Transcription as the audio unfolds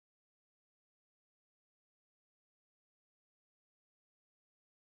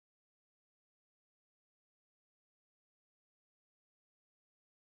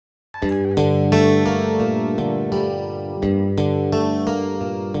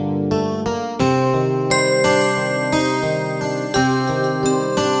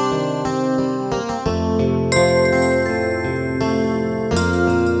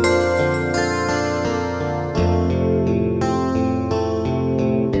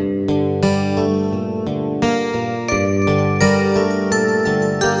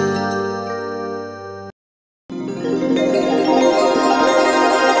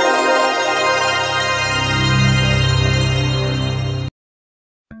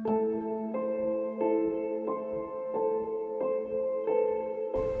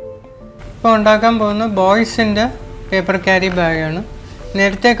ഇപ്പോൾ ഉണ്ടാക്കാൻ പോകുന്ന ബോയ്സിൻ്റെ പേപ്പർ ക്യാരി ബാഗാണ്.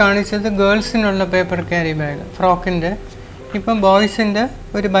 നേരത്തെ കാണിച്ചത് ഗേൾസിനുള്ള പേപ്പർ ക്യാരി ബാഗ് ഫ്രോക്കിൻ്റെ. ഇപ്പം ബോയ്സിൻ്റെ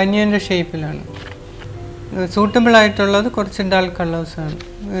ഒരു ബനിയൻ്റെ ഷേപ്പിലാണ്. സൂട്ടബിൾ ആയിട്ടുള്ളത് കുറച്ച് ഡൾ കളേഴ്സാണ്.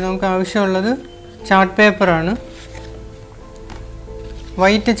 നമുക്ക് ആവശ്യമുള്ളത് ചാർട്ട് പേപ്പറാണ്.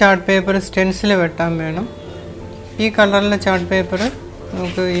 വൈറ്റ് ചാർട്ട് പേപ്പർ സ്റ്റെൻസിൽ വെട്ടാൻ വേണം. ഈ കളറിലെ ചാർട്ട് പേപ്പർ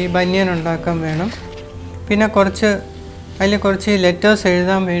നമുക്ക് ഈ ബനിയൻ ഉണ്ടാക്കാൻ വേണം. പിന്നെ അതിൽ കുറച്ച് ലെറ്റേഴ്സ്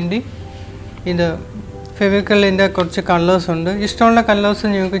എഴുതാൻ വേണ്ടി ഇത് ഫെവിക്കലിൻ്റെ കുറച്ച് കളേഴ്സ് ഉണ്ട്. ഇഷ്ടമുള്ള കളേഴ്സ്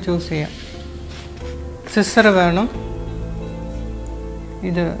നിങ്ങൾക്ക് ചൂസ് ചെയ്യാം. സിസർ വേണം.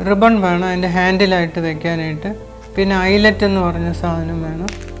 ഇത് റിബൺ വേണം അതിൻ്റെ ഹാൻഡിലായിട്ട് വെക്കാനായിട്ട്. പിന്നെ ഐലറ്റ് എന്ന് പറഞ്ഞ സാധനം വേണം.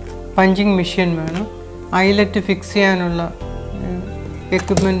 പഞ്ചിങ് മെഷീൻ വേണം. ഐലറ്റ് ഫിക്സ് ചെയ്യാനുള്ള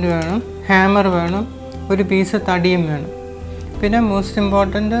എക്വിപ്മെൻറ്റ് വേണം. ഹാമർ വേണം. ഒരു പീസ് തടിയും വേണം. പിന്നെ മോസ്റ്റ്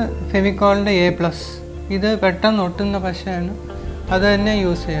ഇമ്പോർട്ടൻ്റ് ഫെവിക്കോളിൻ്റെ A+. ഇത് പെട്ടെന്ന് ഒട്ടുന്ന പശയാണ്. അത് തന്നെ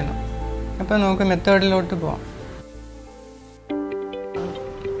യൂസ് ചെയ്യണം. അപ്പോൾ നമുക്ക് മെത്തേഡിലോട്ട് പോവാം.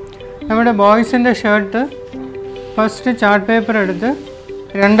 നമ്മുടെ ബോയ്സിൻ്റെ ഷർട്ട് ഫസ്റ്റ് ചാർട്ട് പേപ്പർ എടുത്ത്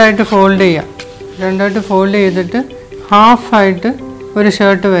രണ്ടായിട്ട് ഫോൾഡ് ചെയ്യുക. രണ്ടായിട്ട് ഫോൾഡ് ചെയ്തിട്ട് ഹാഫായിട്ട് ഒരു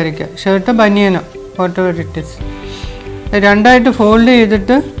ഷർട്ട് വരയ്ക്കുക. Shirt ബനിയനോ whatever it is. രണ്ടായിട്ട് ഫോൾഡ്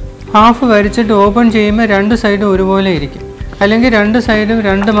ചെയ്തിട്ട് ഹാഫ് വരച്ചിട്ട് ഓപ്പൺ ചെയ്യുമ്പോൾ രണ്ട് സൈഡും ഒരുപോലെ ഇരിക്കും. അല്ലെങ്കിൽ രണ്ട് സൈഡും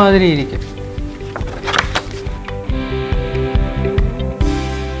രണ്ട് മാതിരി ഇരിക്കും.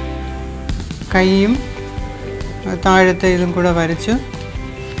 കൈയും താഴത്തെ ഇതും കൂടെ വരച്ചു.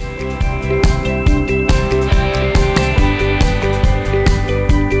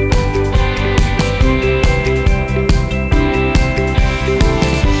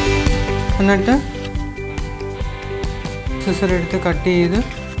 എന്നിട്ട് സിസർ എടുത്ത് കട്ട് ചെയ്ത്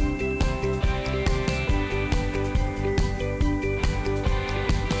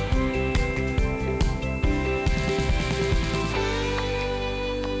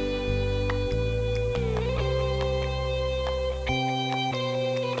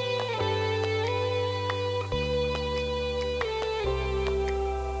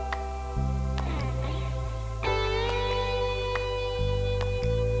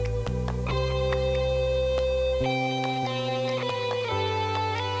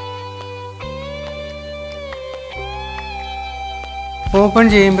ഓപ്പൺ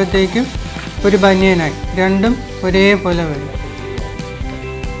ചെയ്യുമ്പോഴത്തേക്കും ഒരു ബനിയനായി. രണ്ടും ഒരേപോലെ വരും.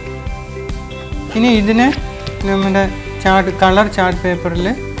 ഇനി ഇതിനെ നമ്മുടെ കളർ ചാർട്ട് പേപ്പറിൽ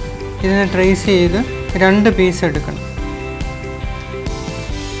ഇതിനെ ട്രേസ് ചെയ്ത് രണ്ട് പീസ് എടുക്കണം.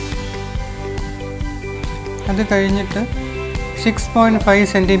 അത് കഴിഞ്ഞിട്ട് 6.5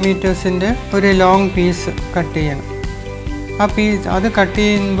 സെൻറ്റിമീറ്റേഴ്സിൻ്റെ ഒരു ലോങ് പീസ് കട്ട് ചെയ്യണം. അത് കട്ട്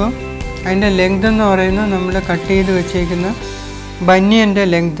ചെയ്യുമ്പോൾ അതിൻ്റെ ലെങ്ത് എന്ന് പറയുന്നത് നമ്മൾ കട്ട് ചെയ്ത് വെച്ചേക്കുന്ന ബനിയൻ്റെ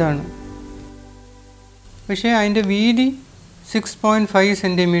ലെങ്താണ്. പക്ഷേ അതിൻ്റെ വീതി 6.5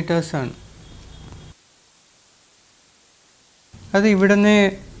 സെൻറ്റിമീറ്റേഴ്സാണ്. അത് ഇവിടുന്ന്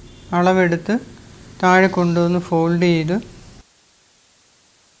അളവെടുത്ത് താഴെ കൊണ്ടുവന്ന് ഫോൾഡ് ചെയ്ത്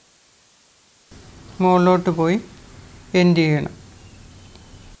മുകളിലോട്ട് പോയി എൻഡ് ചെയ്യണം.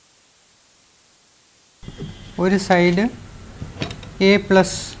 ഒരു സൈഡ് A+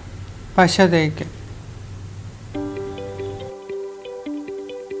 പശ തേക്കുക.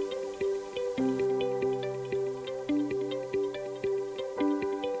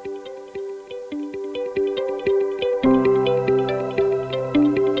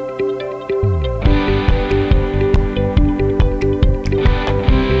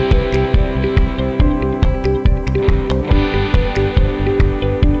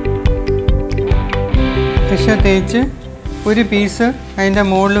 പശ തേച്ച് ഒരു പീസ് അതിൻ്റെ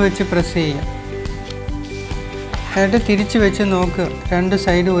മുകളിൽ വെച്ച് പ്രസ് ചെയ്യുക. എന്നിട്ട് തിരിച്ച് വെച്ച് നോക്കുക രണ്ട്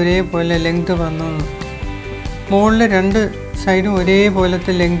സൈഡും ഒരേപോലെ ലെങ്ത് വന്നു. മുകളിൽ രണ്ട് സൈഡും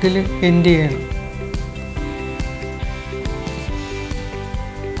ഒരേപോലത്തെ ലെങ്തിൽ എൻഡ് ചെയ്യണം.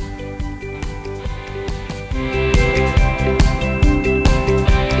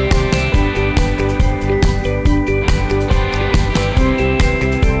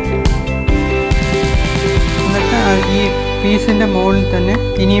 ഈ പീസിൻ്റെ മുകളിൽ തന്നെ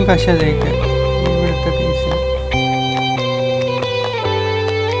ഇനിയും പശ തേക്കുക. ഇവിടുത്തെ പീസ്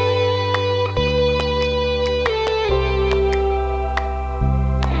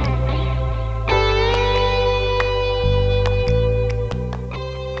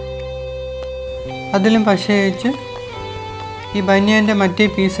അതിലും പശ വെച്ച് ഈ ബനിയൻ്റെ മറ്റേ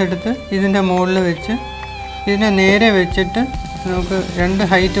പീസ് എടുത്ത് ഇതിൻ്റെ മുകളിൽ വെച്ച് ഇതിനെ നേരെ വെച്ചിട്ട് നമുക്ക് രണ്ട്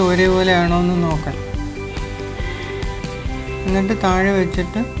ഹൈറ്റ് ഒരേപോലെ ആണോ എന്ന് നോക്കണം. എന്നിട്ട് താഴെ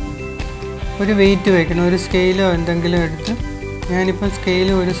വെച്ചിട്ട് ഒരു വെയിറ്റ് വെക്കണം. ഒരു സ്കെയിലോ എന്തെങ്കിലും എടുത്ത്, ഞാനിപ്പോൾ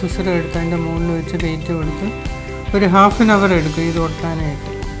സ്കെയിലും ഒരു സിസറും എടുത്ത് അതിൻ്റെ മുകളിൽ വെച്ച് വെയിറ്റ് കൊടുത്ത് ഒരു ഹാഫ് ആൻ അവർ എടുക്കും ഇത്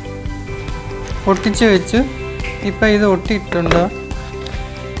ഒട്ടാനായിട്ട്. ഒട്ടിച്ച് വെച്ച് ഇപ്പോൾ ഇത് ഒട്ടിയിട്ടുണ്ട്.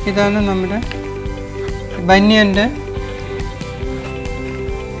 ഇതാണ് നമ്മുടെ ബനിയൻ്റെ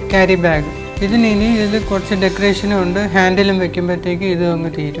ക്യാരി ബാഗ്. ഇതിനി ഇതിൽ കുറച്ച് ഡെക്കറേഷനും ഉണ്ട്. ഹാൻഡിലും വെക്കുമ്പോഴത്തേക്ക് ഇത്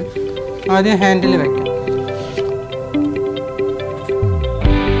അങ്ങ് തീരും. ആദ്യം ഹാൻഡിൽ വയ്ക്കാം.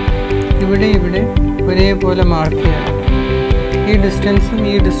 ഇവിടെ ഒരേപോലെ മാർക്ക് ചെയ്യണം. ഈ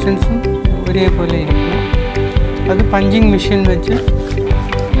ഡിസ്റ്റൻസും ഒരേപോലെ ഇരിക്കണം. അത് പഞ്ചിങ് മെഷീൻ വെച്ച്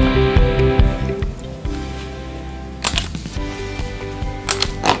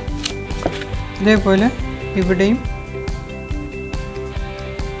ഇതേപോലെ ഇവിടെയും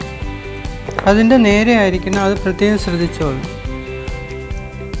അതിൻ്റെ നേരെ ആയിരിക്കണം. അത് പ്രത്യേകം ശ്രദ്ധിച്ചോളൂ.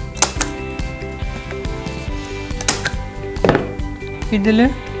 ഇതിൽ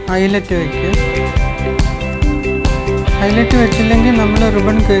ഹൈലൈറ്റ് വയ്ക്കുക. ഹൈലൈറ്റ് വെച്ചില്ലെങ്കിൽ നമ്മൾ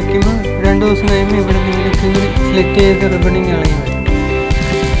റിബൺ വയ്ക്കുമ്പോൾ 2 ദിവസം കഴിയുമ്പോൾ ഇവിടെ നിങ്ങൾ കീറി സ്ലിറ്റ് ചെയ്ത് റിബണിങ് കളയും.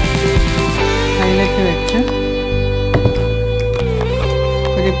 ഹൈലൈറ്റ് വെച്ച്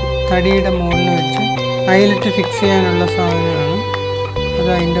ഒരു തടിയുടെ മുകളിൽ വെച്ച് ഹൈലൈറ്റ് ഫിക്സ് ചെയ്യാനുള്ള സാധനമാണ്. അത്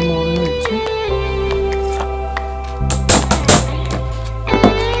അതിൻ്റെ മുകളിൽ വെച്ച്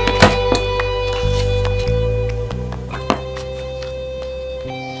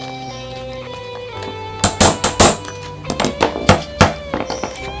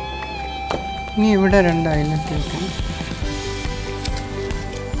ഇനി ഇവിടെ 2 ഹൈലൈറ്റ് വയ്ക്കണം.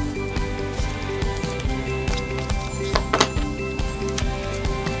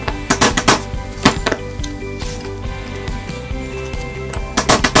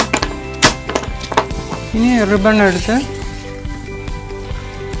 ഇനി റിബൺ എടുത്ത്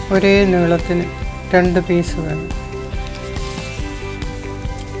ഒരേ നീളത്തിന് 2 പീസ് വേണം.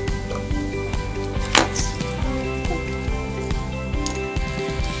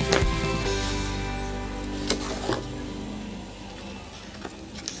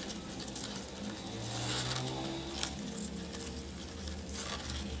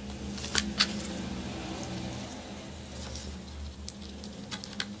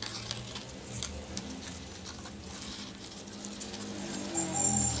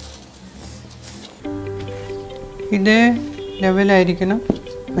 ഇതേ ലെവലായിരിക്കണം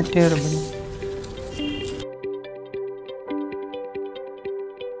മറ്റേ റിബൺ.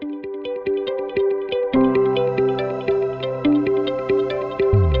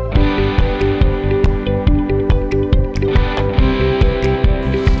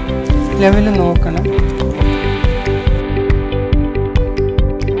 ലെവൽ നോക്കണം.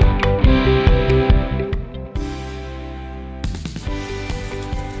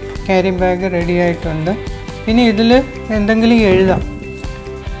 ക്യാരി ബാഗ് റെഡി ആയിട്ടുണ്ട്. ഇനി ഇതിൽ എന്തെങ്കിലും എഴുതാം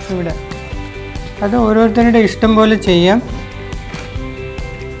ഇവിടെ. അത് ഓരോരുത്തരുടെ ഇഷ്ടം പോലെ ചെയ്യാം.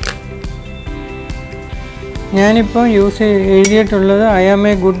 ഞാനിപ്പോൾ എഴുതിയിട്ടുള്ളത് I am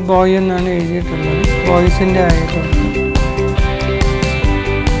a good boy എന്നാണ് എഴുതിയിട്ടുള്ളത്. ബോയ്സിൻ്റെ ആയിട്ടുള്ളത്.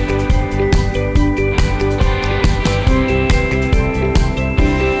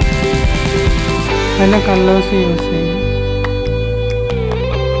 നല്ല കളേഴ്സ് യൂസ് ചെയ്യും.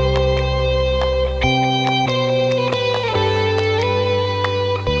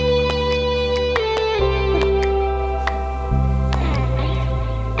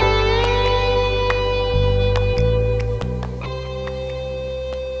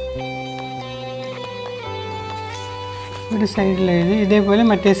 ഒരു സൈഡിൽ എഴുതി ഇതേപോലെ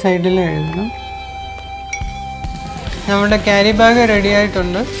മറ്റേ സൈഡിൽ എഴുതണം. നമ്മുടെ ക്യാരി ബാഗ് റെഡി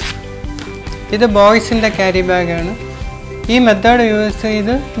ആയിട്ടുണ്ട്. ഇത് ബോയ്സിൻ്റെ ക്യാരി ബാഗാണ്. ഈ മെത്തേഡ് യൂസ്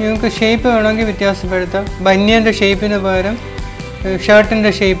ചെയ്ത് നിങ്ങൾക്ക് ഷേപ്പ് വേണമെങ്കിൽ വ്യത്യാസപ്പെടുത്താം. ബനിയൻ്റെ ഷേപ്പിന് പകരം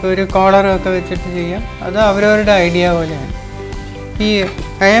ഷർട്ടിൻ്റെ ഷേപ്പ് ഒരു കോളറൊക്കെ വെച്ചിട്ട് ചെയ്യാം. അത് അവരവരുടെ ഐഡിയ പോലെയാണ്. ഈ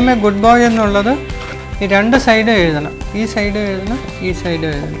I am a good boy എന്നുള്ളത് ഈ 2 സൈഡും എഴുതണം. ഈ സൈഡും എഴുതണം, ഈ സൈഡും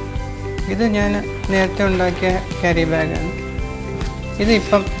എഴുതണം. ഇത് ഞാൻ നേരത്തെ ഉണ്ടാക്കിയ ക്യാരി ബാഗാണ്. ഇത്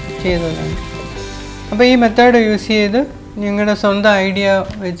ഇപ്പം ചെയ്തതാണ്. അപ്പോൾ ഈ മെത്തേഡ് യൂസ് ചെയ്ത് നിങ്ങളുടെ സ്വന്തം ഐഡിയ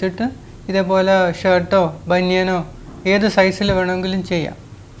വെച്ചിട്ട് ഇതേപോലെ ഷർട്ടോ ബനിയനോ ഏത് സൈസിൽ വേണമെങ്കിലും ചെയ്യാം.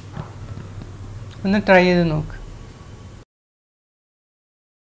 ഒന്ന് ട്രൈ ചെയ്ത് നോക്ക്.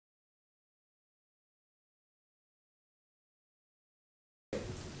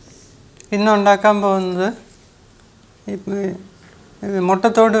 ഇന്ന് ഉണ്ടാക്കാൻ പോകുന്നത്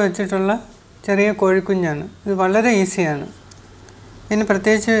മുട്ടത്തോട് വെച്ചിട്ടുള്ള ചെറിയ കോഴിക്കുഞ്ഞാണ്. ഇത് വളരെ ഈസിയാണ്. ഇതിന്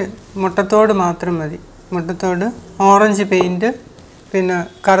പ്രത്യേകിച്ച് മുട്ടത്തോട് മാത്രം മതി. മുട്ടത്തോട്, ഓറഞ്ച് പെയിൻറ്റ്, പിന്നെ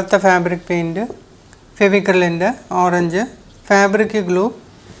കറുത്ത fabric paint, ഫെവിക്രിലിൻ്റെ orange, fabric glue,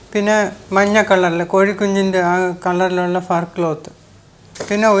 പിന്നെ മഞ്ഞ കളറിൽ കോഴിക്കുഞ്ഞിൻ്റെ ആ കളറിലുള്ള ഫർ ക്ലോത്ത്,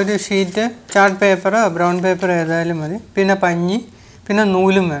 പിന്നെ ഒരു sheet chart paper, brown paper ഏതായാലും മതി, പിന്നെ പഞ്ഞി, പിന്നെ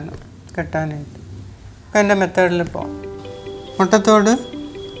നൂലും വേണം കെട്ടാനായിട്ട്. അപ്പോൾ എൻ്റെ മെത്തേഡിൽ പോകാം. മുട്ടത്തോട്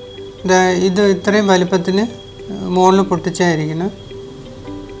ഇത് ഇത്രയും വലിപ്പത്തിന് മുകളിൽ പൊട്ടിച്ചായിരിക്കണം.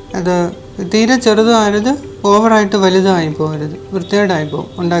 അത് തീരെ ചെറുതായത്, ഓവറായിട്ട് വലുതായി പോകരുത്, വൃത്തികേടായി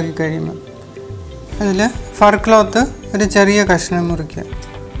പോകും ഉണ്ടാക്കി കഴിയുമ്പോൾ. അതിൽ ഫർ ക്ലോത്ത് ഒരു ചെറിയ കഷ്ണം മുറിക്കുക.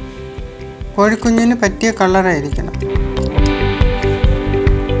 കോഴിക്കുഞ്ഞിന് പറ്റിയ കളറായിരിക്കണം.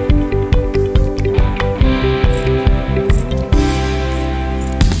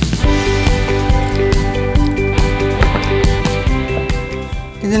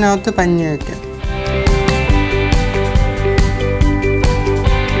 ഇതിനകത്ത് പഞ്ഞി വയ്ക്കാം.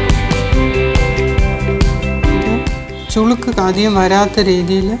 ചുളുക്ക് അധികം വരാത്ത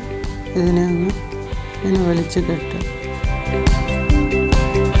രീതിയിൽ ഇതിനെ ഇങ്ങനെ വലിച്ച് കെട്ടുക.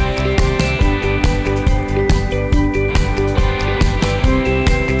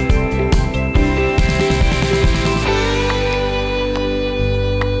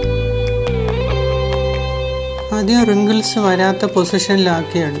 ആദ്യം റിങ്കിൾസ് വരാത്ത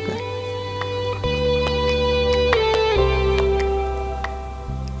പൊസിഷനിലാക്കി എടുക്കുക.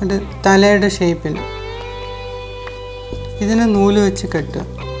 അത് തലയുടെ ഷേപ്പിൽ ഇതിനെ നൂല് വെച്ച് കെട്ടുക.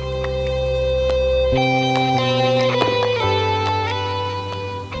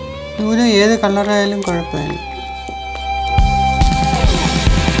 നൂല് ഏത് കളറായാലും കുഴപ്പമില്ല.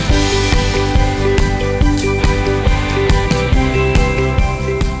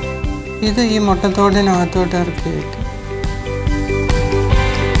 ഇത് ഈ മുട്ടത്തോടിനകത്തോട്ട് ഇറക്കി വയ്ക്കും.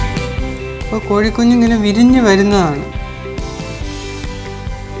 അപ്പോൾ കോഴിക്കുഞ്ഞിങ്ങനെ വിരിഞ്ഞ് വരുന്നതാണ്.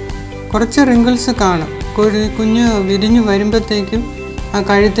 കുറച്ച് റിങ്കിൾസ് കാണും. കോഴിക്കുഞ്ഞ് വിരിഞ്ഞ് വരുമ്പോഴത്തേക്കും ആ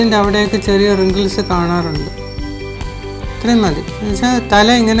കഴുത്തിൻ്റെ അവിടെയൊക്കെ ചെറിയ റിങ്കിൾസ് കാണാറുണ്ട്. ഇത്രയും മതി. എന്നുവെച്ചാൽ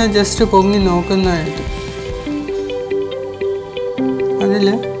തല ഇങ്ങനെ ജസ്റ്റ് പൊങ്ങി നോക്കുന്നതായിട്ട്. അതിൽ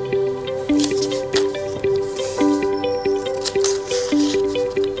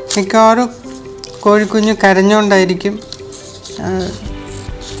മിക്കവാറും കോഴിക്കുഞ്ഞ് കരഞ്ഞുകൊണ്ടായിരിക്കും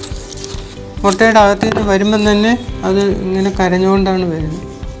മുട്ടയുടെ അകത്തു നിന്ന് വരുമ്പം തന്നെ അത് ഇങ്ങനെ കരഞ്ഞുകൊണ്ടാണ് വരുന്നത്.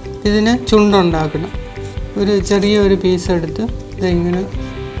 ഇതിന് ചുണ്ടുണ്ടാക്കണം. ഒരു ചെറിയൊരു പീസ് എടുത്ത് ഇതിങ്ങനെ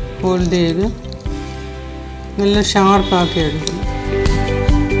ഫോൾഡ് ചെയ്ത് നല്ല ഷാർപ്പാക്കി എടുക്കണം.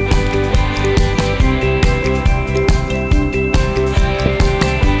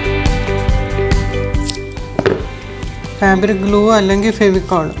 ഫാബ്രിക് ഗ്ലൂ അല്ലെങ്കിൽ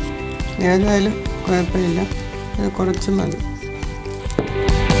ഫെവിക്കോൾ ഏതായാലും കുഴപ്പമില്ല. അത് കുറച്ച് മതി.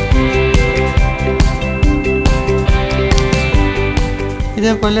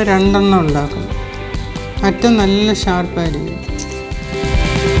 ഇതേപോലെ 2 എണ്ണം ഉണ്ടാക്കണം. അറ്റം നല്ല ഷാർപ്പായിരിക്കും.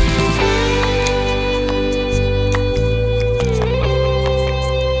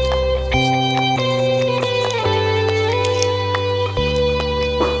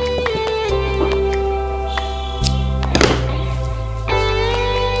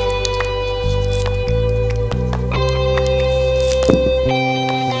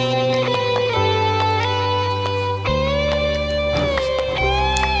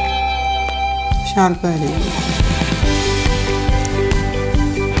 ഷാർപ്പായിരിക്കും.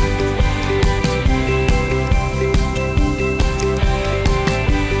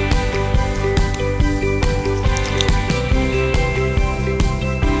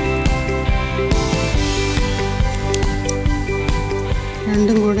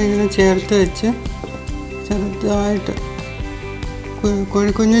 രണ്ടും കൂടെ ഇങ്ങനെ ചേർത്ത് വെച്ച് ചെറുതായിട്ട്,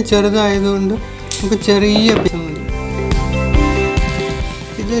 കോഴിക്കുഞ്ഞ് ചെറുതായതുകൊണ്ട് നമുക്ക് ചെറിയ പീസ് മതി.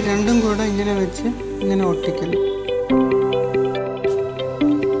 ഇത് രണ്ടും കൂടെ ഇങ്ങനെ വെച്ച് ഇങ്ങനെ ഒട്ടിക്കണം.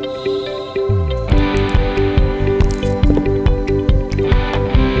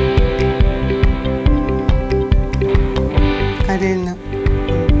 കരയുന്ന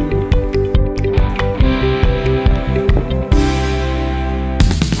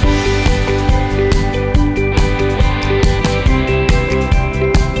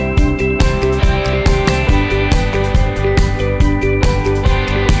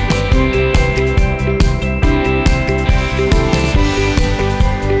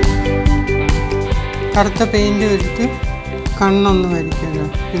കറുത്ത പെയിൻറ് എടുത്ത് കണ്ണൊന്ന് വരയ്ക്കുക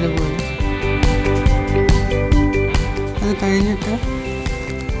ഇതുപോലെ. അത് കഴിഞ്ഞിട്ട്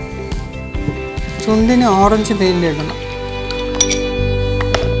ചുണ്ടിന് ഓറഞ്ച് പെയിൻറ് ഇടണം.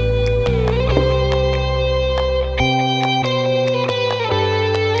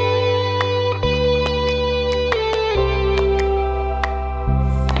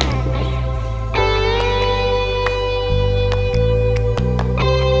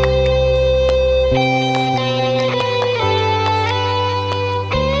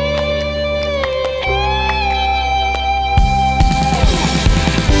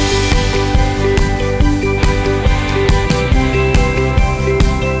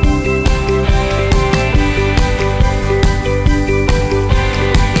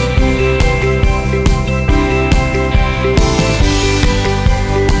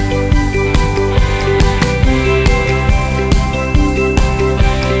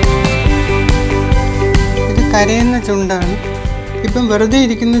 കരയുന്ന ചുണ്ടാണ്. ഇപ്പം വെറുതെ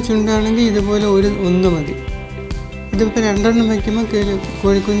ഇരിക്കുന്ന ചുണ്ടാണെങ്കിൽ ഇതുപോലെ ഒന്ന് മതി. ഇതിപ്പോൾ 2 വയ്ക്കുമ്പോൾ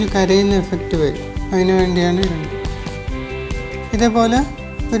കോഴിക്കുഞ്ഞ് കരയുന്ന എഫക്റ്റ് വരും. അതിന് വേണ്ടിയാണ് 2. ഇതേപോലെ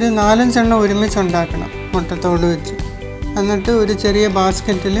ഒരു 4-5 ഒരുമിച്ച് ഉണ്ടാക്കണം മുട്ടത്തോട് വെച്ച്. എന്നിട്ട് ഒരു ചെറിയ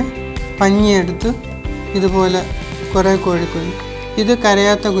ബാസ്ക്കറ്റിൽ പഞ്ഞിയെടുത്ത് ഇതുപോലെ കുറേ കോഴിക്കുഞ്ഞ്. ഇത്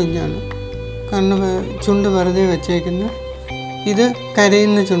കരയാത്ത കുഞ്ഞാണ്, ചുണ്ട് വെറുതെ വെച്ചേക്കുന്നത്. ഇത്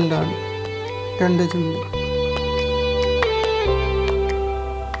കരയുന്ന ചുണ്ടാണ്, 2 ചുണ്ട്.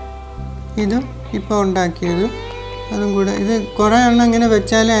 ഇതും ഇപ്പോൾ ഉണ്ടാക്കിയത്. അതും കൂടെ ഇത് കുറേ എണ്ണം ഇങ്ങനെ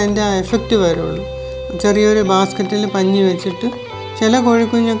വെച്ചാലേ അതിൻ്റെ ആ എഫക്റ്റ് വരുള്ളൂ. ചെറിയൊരു ബാസ്ക്കറ്റിൽ പഞ്ഞി വെച്ചിട്ട് ചില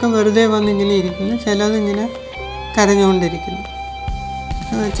കോഴിക്കുഞ്ഞൊക്കെ വെറുതെ വന്നിങ്ങനെ ഇരിക്കുന്നു, ചിലതിങ്ങനെ കരഞ്ഞുകൊണ്ടിരിക്കുന്നു.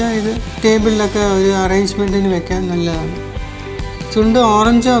 എന്ന് വെച്ചാൽ ഇത് ടേബിളിലൊക്കെ ഒരു അറേഞ്ച്മെൻറ്റിന് വെക്കാൻ നല്ലതാണ്. ചുണ്ട്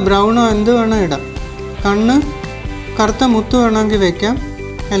ഓറഞ്ചോ ബ്രൗണോ എന്ത് വേണോ ഇടാം. കണ്ണ് കറുത്ത മുത്ത് വേണമെങ്കിൽ വെക്കാം,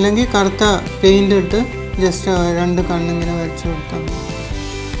 അല്ലെങ്കിൽ കറുത്ത പെയിൻ്റ് ഇട്ട് ജസ്റ്റ് 2 കണ്ണിങ്ങനെ വരച്ച് കൊടുത്താൽ മതി.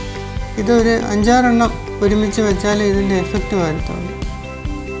 ഇതൊരു 5-6 എണ്ണം ഒരുമിച്ച് വെച്ചാൽ ഇതിൻ്റെ എഫക്റ്റ് വരത്തുള്ളൂ.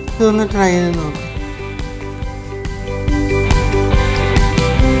 ഇതൊന്ന് ട്രൈ ചെയ്ത് നോക്കാം.